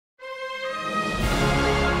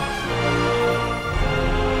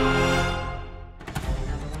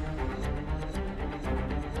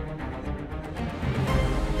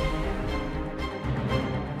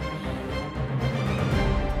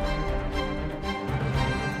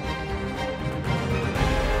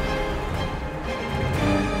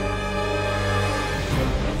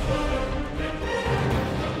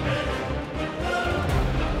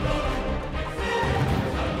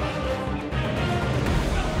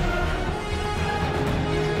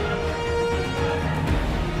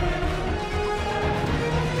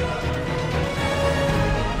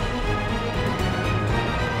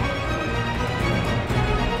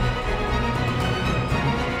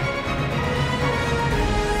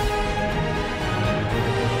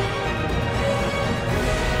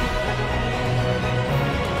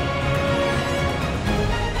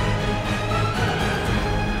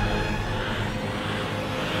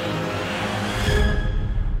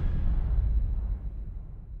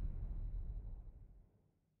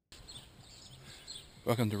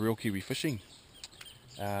Welcome to Reel Kiwi Fishing.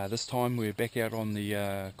 This time we're back out on the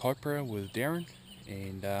Kaipara with Darren,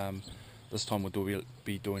 and this time we'll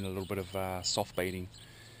be doing a little bit of soft baiting.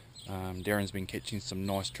 Darren's been catching some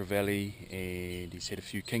nice trevally, and he's had a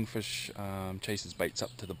few kingfish, chase his baits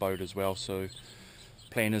up to the boat as well. So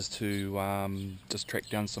plan is to just track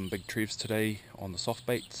down some big trevs today on the soft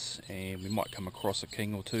baits, and we might come across a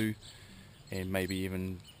king or two, and maybe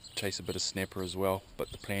even chase a bit of snapper as well.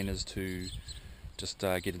 But the plan is to just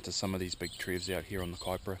get into some of these big trevs out here on the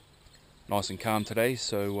Kaipara. Nice and calm today,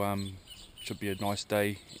 so should be a nice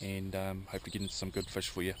day, and hope to get into some good fish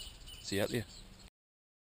for you. See you out there.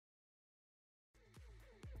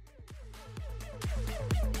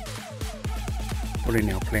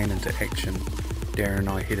 Putting our plan into action, Darren and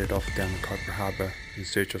I headed off down the Kaipara harbour in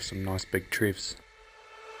search of some nice big trevs.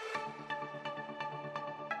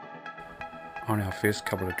 On our first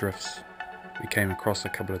couple of drifts, we came across a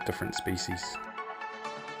couple of different species.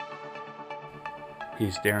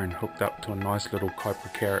 Here's Darren hooked up to a nice little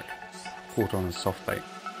Kaipara carrot caught on a soft bait.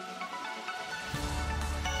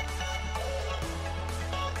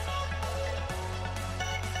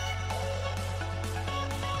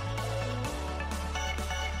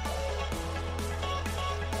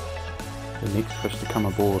 The next fish to come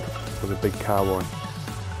aboard was a big kahawai.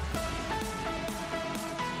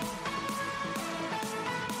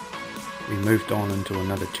 We moved on into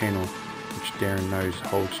another channel which Darren knows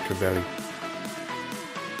holds trevally,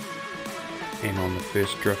 and on the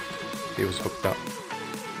first drift he was hooked up.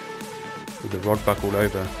 With the rod buckled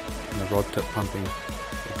over and the rod tip pumping,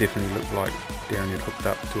 it definitely looked like Darren had hooked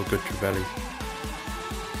up to a good trevally.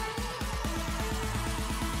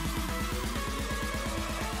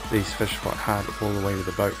 These fish fight hard all the way to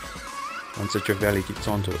the boat. Once the trevally gets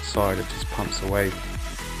onto its side, it just pumps away,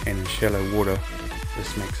 and in shallow water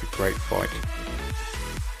this makes a great fight.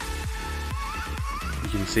 You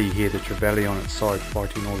can see here the trevally on its side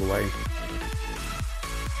fighting all the way.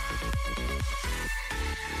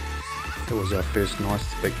 It was our first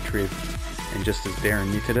nice big trev, and just as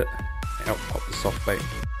Darren netted it, out popped the soft bait.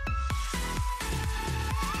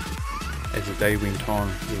 As the day went on,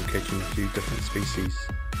 we were catching a few different species,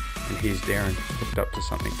 and here's Darren hooked up to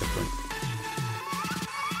something different.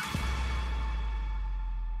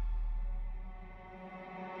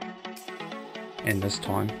 And this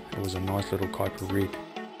time it was a nice little Kaipara red.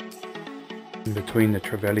 In between the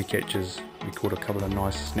trevally catches, we caught a couple of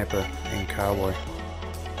nice snapper and kahawai.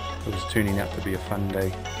 It was turning out to be a fun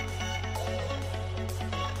day.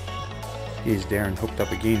 Here's Darren hooked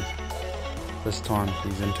up again. This time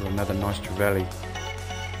he's into another nice trevally.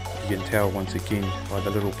 You can tell once again by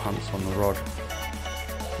the little pumps on the rod.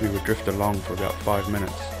 We would drift along for about 5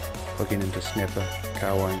 minutes, hooking into snapper,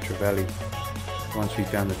 kahawai and trevally. Once we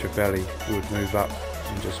found the trevally, we would move up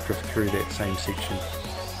and just drift through that same section.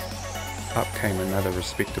 Up came another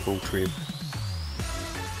respectable trev.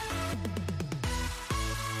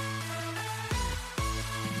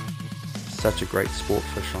 Such a great sport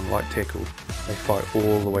fish on light tackle, they fight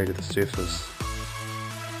all the way to the surface.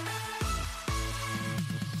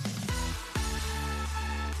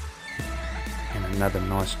 And another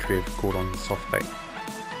nice trev caught on the soft bait.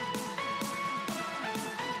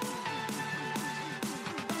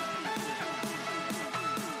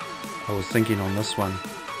 I was thinking on this one,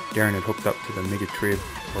 Darren had hooked up to the mega trev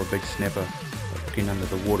or a big snapper, but looking under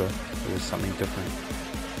the water there was something different.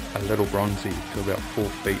 A little bronzy to about 4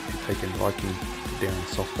 feet had taken liking to Darren's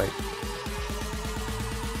soft bait.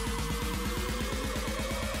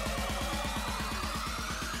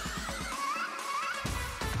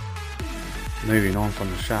 Moving on from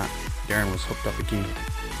the shark, Darren was hooked up again.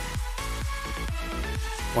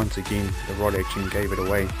 Once again the rod action gave it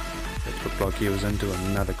away. It looked like he was into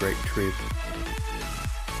another great trev.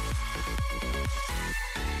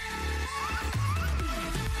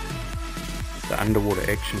 The underwater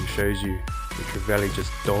action shows you the trevally just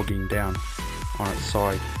dogging down on its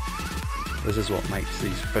side. This is what makes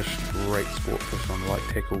these fish great sport fish on light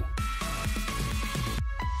tackle.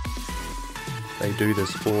 They do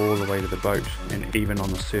this all the way to the boat, and even on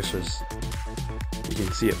the surface. You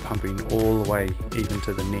can see it pumping all the way even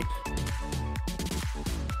to the net.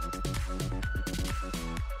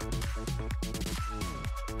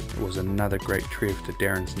 It was another great trev to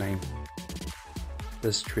Darren's name.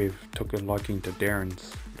 This trev took a liking to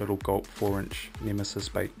Darren's little Gulp 4-inch nemesis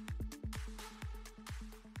bait.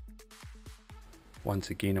 Once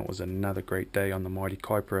again it was another great day on the mighty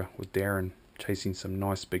Kaipara with Darren chasing some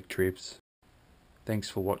nice big trevs. Thanks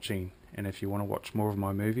for watching, and if you want to watch more of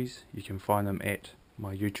my movies you can find them at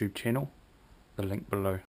my YouTube channel, the link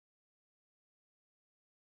below.